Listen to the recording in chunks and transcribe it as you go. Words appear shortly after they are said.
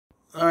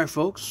Alright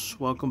folks,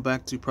 welcome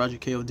back to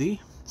Project KOD.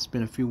 It's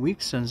been a few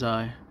weeks since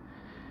I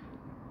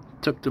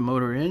took the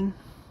motor in,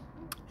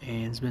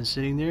 and it's been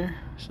sitting there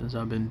since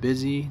I've been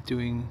busy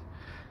doing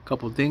a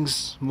couple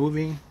things,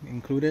 moving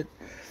included.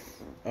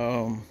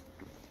 I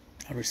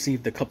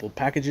received a couple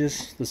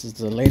packages. This is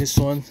the latest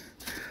one.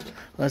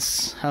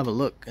 Let's have a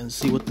look and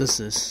see what this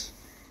is.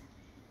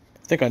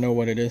 I think I know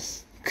what it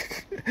is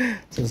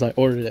since I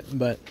ordered it,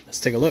 but let's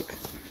take a look.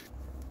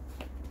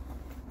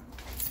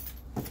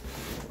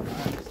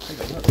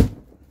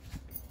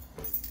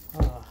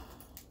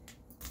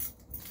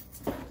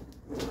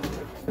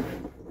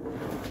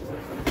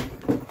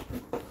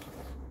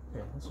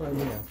 Right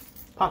here,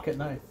 pocket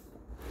knife.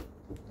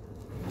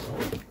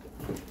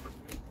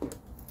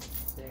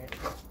 There.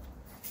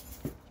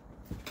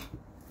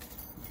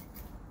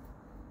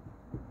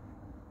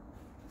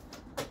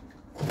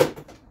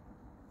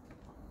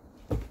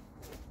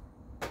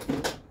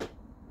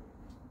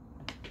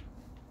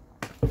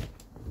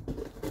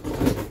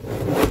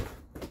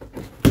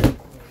 There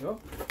we go.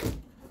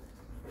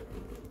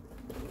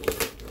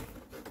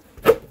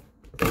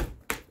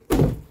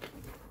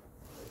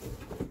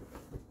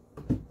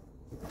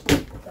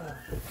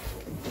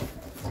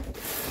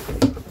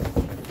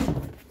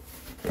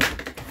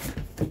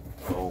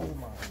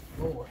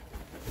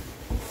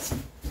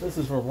 This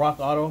is from Rock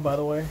Auto, by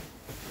the way.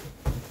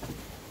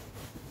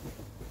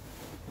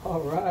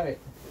 All right.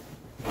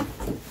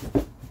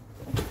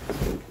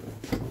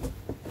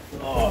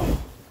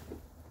 Oh,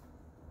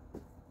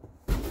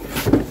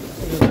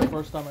 this is the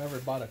first time I ever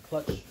bought a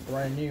clutch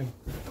brand new.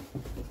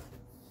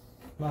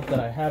 Not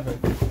that I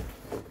haven't,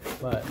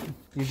 but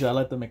usually I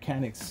let the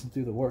mechanics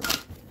do the work.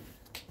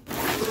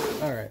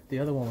 All right, the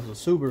other one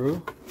was a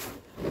Subaru,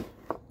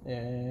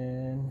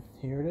 and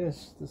here it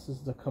is. This is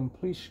the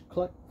complete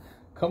clutch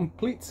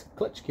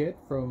kit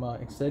from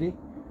Excetti.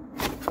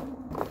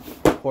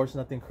 Of course,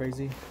 nothing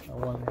crazy. I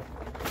want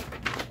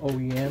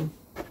OEM.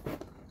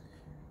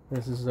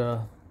 This is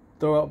a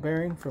throwout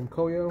bearing from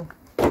Koyo.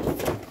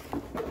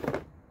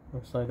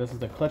 Looks like this is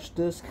the clutch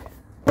disc.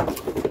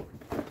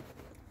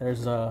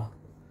 There's a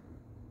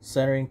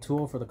centering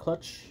tool for the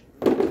clutch.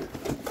 And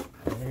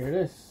here it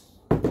is.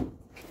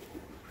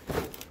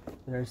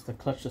 There's the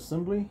clutch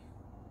assembly.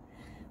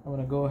 I'm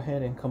gonna go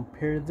ahead and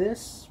compare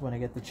this when I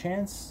get the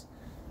chance.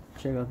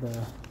 Check out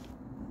the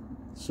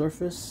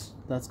surface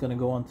that's gonna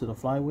go onto the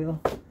flywheel.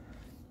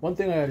 One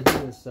thing I gotta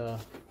do is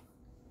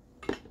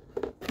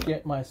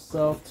get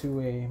myself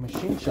to a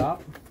machine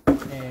shop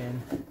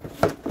and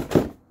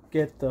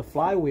get the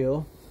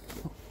flywheel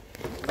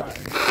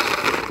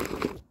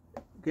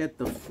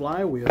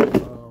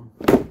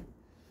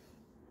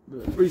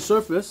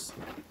resurfaced,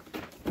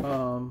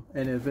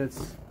 and if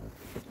it's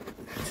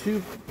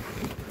too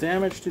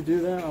damaged to do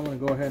that, I'm gonna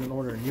go ahead and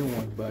order a new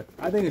one, but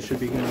I think it should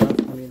be good enough.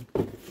 I mean,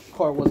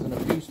 car wasn't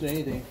abused to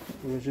anything.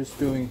 It was just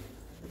doing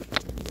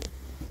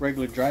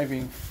regular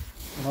driving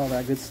and all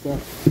that good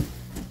stuff.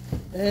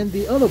 And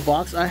the other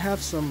box, I have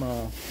some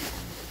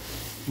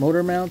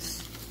motor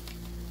mounts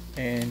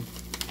and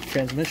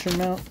transmission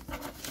mount,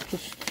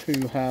 just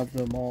to have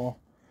them all.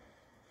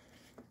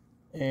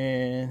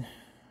 And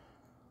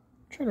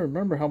I'm trying to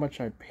remember how much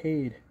I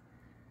paid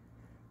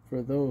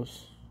for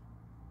those.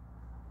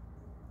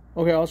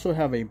 Okay, I also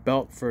have a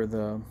belt for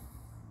the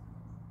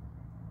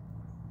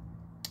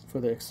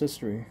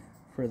accessory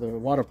for the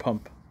water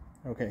pump.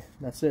 Okay,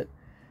 that's it.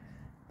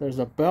 There's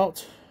a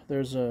belt,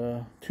 there's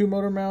two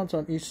motor mounts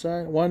on each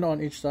side, one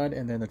on each side,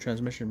 and then the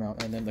transmission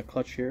mount, and then the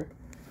clutch here.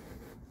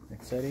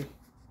 Excetti.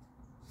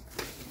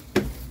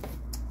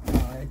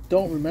 I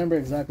don't remember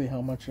exactly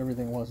how much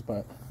everything was,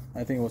 but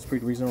I think it was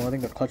pretty reasonable. I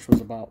think the clutch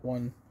was about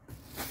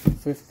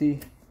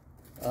 $150,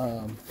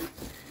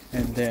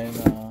 and then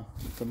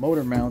the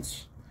motor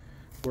mounts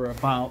were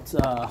about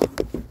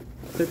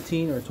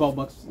 15 or 12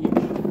 bucks each.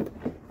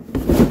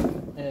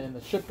 And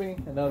the shipping,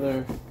 it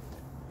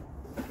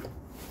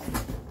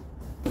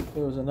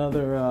was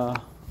another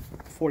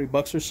 40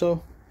 bucks or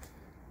so.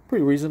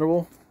 Pretty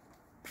reasonable.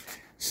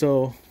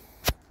 So,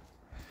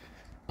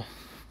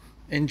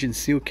 engine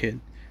seal kit.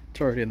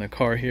 It's already in the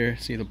car here.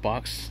 See the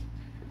box?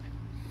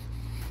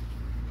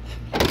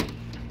 I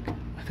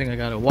think I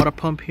got a water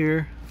pump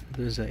here.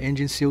 There's an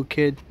engine seal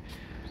kit.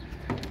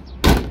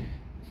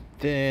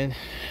 Then,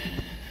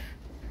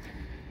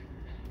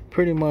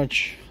 pretty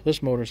much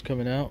this motor's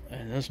coming out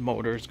and this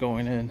motor's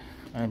going in.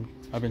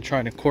 I've been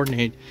trying to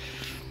coordinate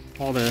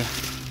all the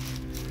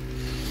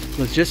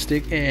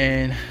logistic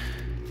and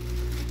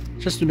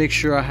just to make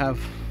sure I have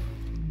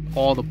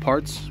all the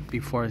parts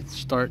before I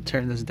start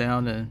tearing this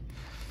down and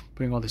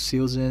putting all the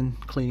seals in,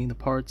 cleaning the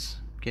parts,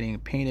 getting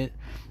it painted,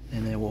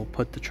 and then we'll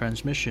put the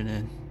transmission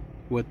in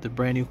with the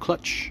brand new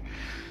clutch.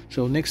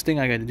 So next thing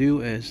I got to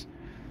do is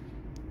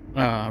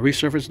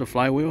resurface the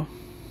flywheel,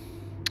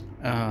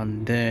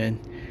 then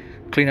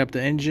clean up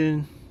the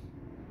engine,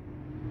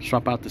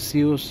 swap out the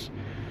seals.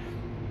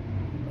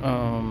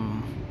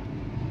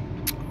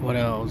 What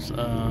else?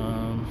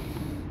 I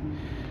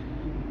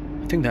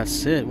think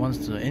that's it. Once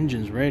the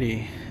engine's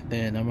ready,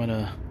 then I'm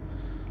gonna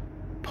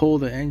pull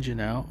the engine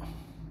out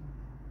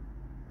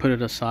put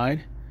it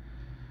aside,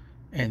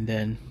 and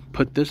then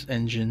put this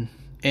engine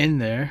in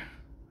there.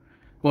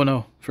 Well,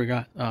 no,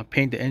 forgot.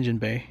 Paint the engine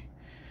bay,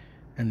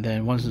 and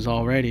then once it's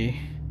all ready,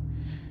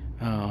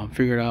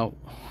 figure out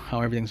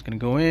how everything's gonna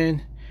go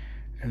in,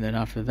 and then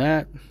after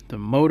that, the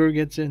motor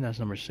gets in. That's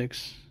number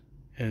 6,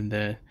 and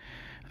then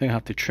I think I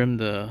have to trim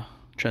the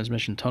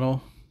transmission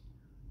tunnel,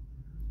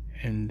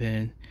 and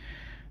then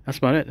that's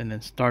about it. And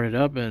then start it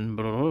up and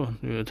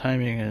do the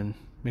timing and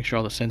make sure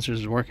all the sensors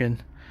is working.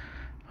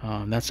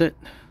 That's it.